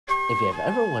If you have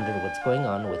ever wondered what's going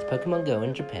on with Pokemon Go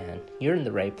in Japan, you're in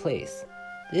the right place.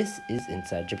 This is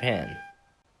Inside Japan.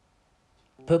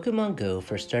 Pokemon Go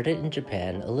first started in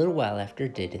Japan a little while after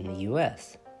it did in the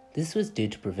US. This was due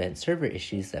to prevent server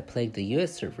issues that plagued the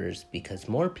US servers because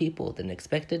more people than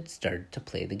expected started to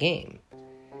play the game.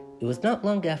 It was not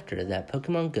long after that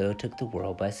Pokemon Go took the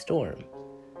world by storm.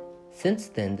 Since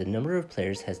then, the number of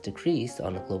players has decreased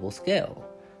on a global scale,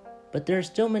 but there are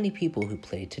still many people who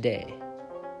play today.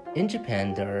 In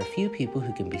Japan, there are a few people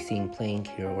who can be seen playing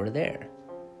here or there.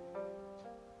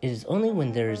 It is only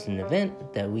when there is an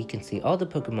event that we can see all the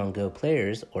Pokemon Go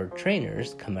players or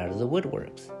trainers come out of the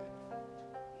woodworks.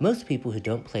 Most people who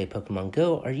don't play Pokemon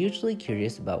Go are usually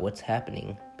curious about what's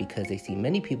happening because they see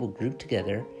many people grouped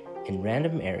together in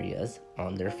random areas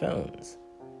on their phones.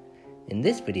 In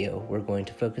this video, we're going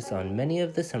to focus on many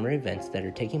of the summer events that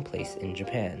are taking place in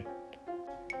Japan.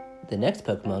 The next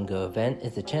Pokemon Go event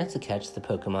is a chance to catch the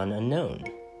Pokemon Unknown.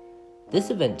 This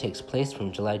event takes place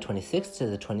from July 26th to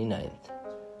the 29th.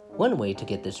 One way to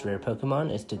get this rare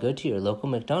Pokemon is to go to your local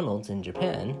McDonald's in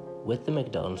Japan with the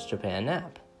McDonald's Japan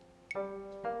app.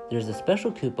 There's a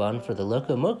special coupon for the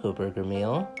Loco Moco Burger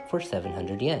meal for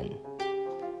 700 yen.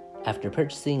 After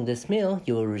purchasing this meal,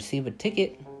 you will receive a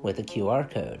ticket with a QR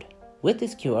code. With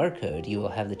this QR code, you will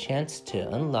have the chance to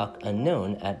unlock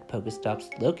Unknown at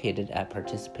Pokestops located at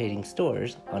participating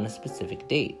stores on a specific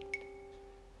date.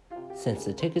 Since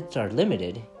the tickets are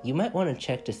limited, you might want to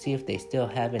check to see if they still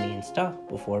have any in stock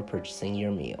before purchasing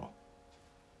your meal.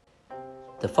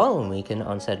 The following weekend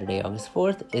on Saturday, August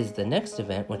 4th, is the next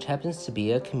event, which happens to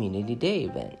be a Community Day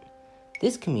event.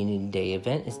 This Community Day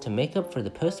event is to make up for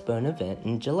the postponed event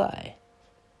in July.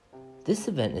 This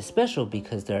event is special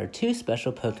because there are two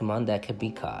special Pokemon that can be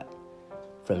caught.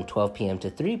 From 12 p.m. to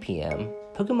 3 p.m.,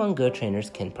 Pokemon Go trainers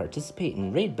can participate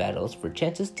in raid battles for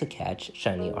chances to catch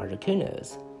shiny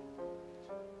Articunos.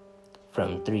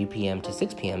 From 3 p.m. to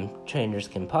 6 p.m., trainers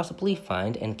can possibly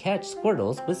find and catch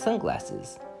Squirtles with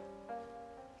sunglasses.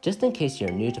 Just in case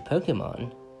you're new to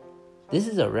Pokemon, this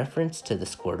is a reference to the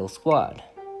Squirtle Squad.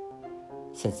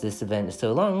 Since this event is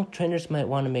so long, trainers might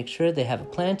want to make sure they have a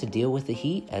plan to deal with the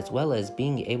heat as well as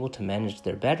being able to manage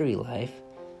their battery life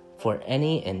for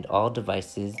any and all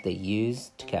devices they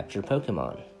use to capture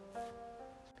Pokemon.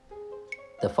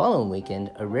 The following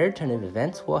weekend, a rare turn of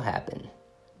events will happen.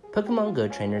 Pokemon Go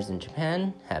trainers in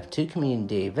Japan have two Community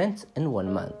Day events in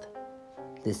 1 month.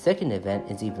 This second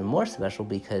event is even more special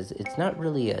because it's not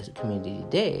really a Community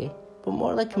Day, but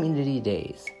more like Community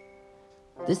Days.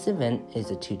 This event is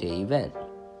a 2-day event.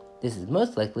 This is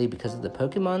most likely because of the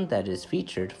Pokemon that is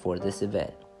featured for this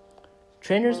event.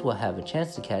 Trainers will have a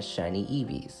chance to catch shiny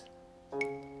Eevees.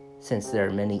 Since there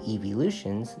are many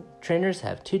Eeveelutions, trainers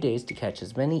have 2 days to catch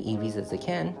as many Eevees as they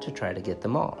can to try to get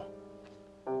them all.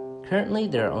 Currently,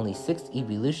 there are only 6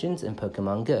 Eeveelutions in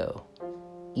Pokemon Go: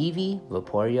 Eevee,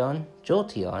 Vaporeon,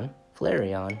 Jolteon,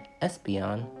 Flareon,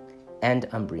 Espeon, and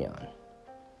Umbreon.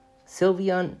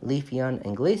 Sylveon, Leafeon,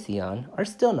 and Glaceon are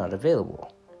still not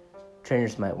available.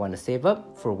 Trainers might want to save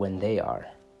up for when they are.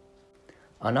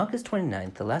 On August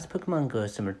 29th, the last Pokemon Go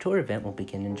Summer Tour event will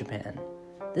begin in Japan.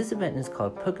 This event is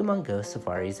called Pokemon Go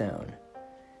Safari Zone.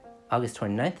 August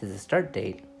 29th is the start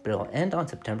date, but it will end on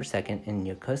September 2nd in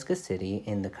Yokosuka City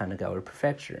in the Kanagawa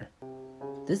Prefecture.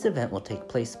 This event will take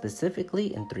place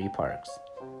specifically in 3 parks: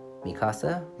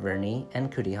 Mikasa, Verney,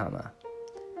 and Kurihama.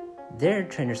 There,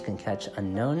 trainers can catch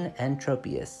Unknown and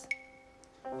Tropius.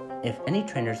 If any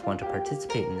trainers want to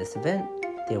participate in this event,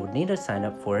 they would need to sign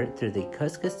up for it through the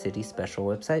Yokosuka City special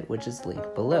website, which is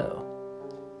linked below.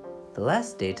 The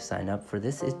last day to sign up for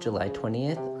this is July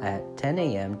 20th at 10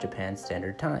 a.m. Japan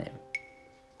Standard Time.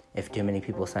 If too many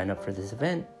people sign up for this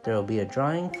event, there will be a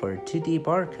drawing for a 2D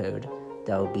barcode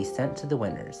that will be sent to the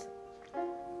winners.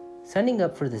 Signing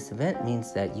up for this event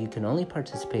means that you can only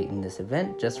participate in this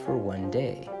event just for 1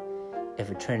 day. If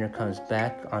a trainer comes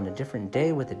back on a different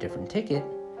day with a different ticket,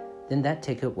 then that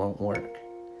ticket won't work.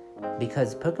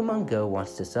 Because Pokemon Go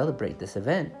wants to celebrate this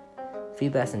event,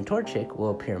 Feebas and Torchic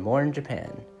will appear more in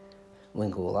Japan.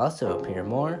 Wingull will also appear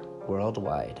more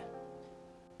worldwide.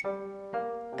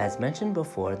 As mentioned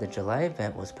before, the July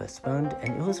event was postponed,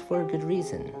 and it was for a good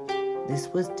reason. This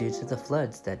was due to the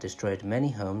floods that destroyed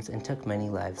many homes and took many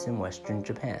lives in western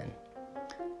Japan.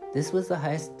 This was the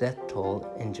highest death toll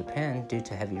in Japan due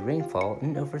to heavy rainfall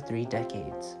in over 3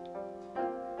 decades.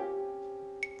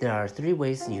 There are 3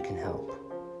 ways you can help.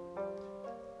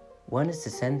 One is to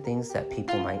send things that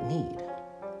people might need,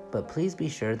 but please be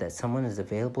sure that someone is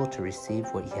available to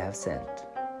receive what you have sent.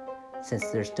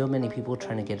 Since there's still many people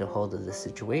trying to get a hold of the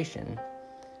situation,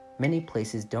 Many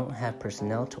places don't have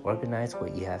personnel to organize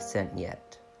what you have sent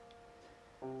yet.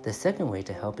 The second way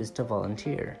to help is to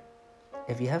volunteer.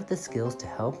 If you have the skills to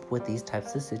help with these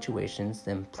types of situations,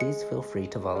 then please feel free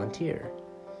to volunteer.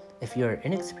 If you are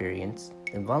inexperienced,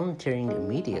 then volunteering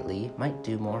immediately might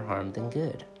do more harm than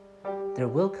good. There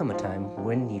will come a time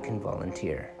when you can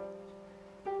volunteer.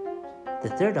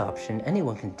 The third option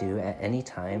anyone can do at any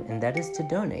time, and that is to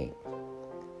donate.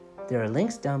 There are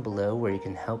links down below where you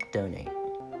can help donate.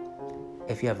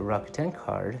 If you have a Rakuten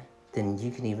card, then you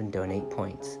can even donate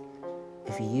points.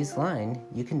 If you use Line,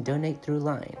 you can donate through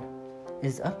Line. It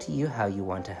is up to you how you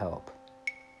want to help.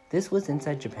 This was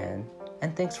Inside Japan,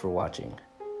 and thanks for watching.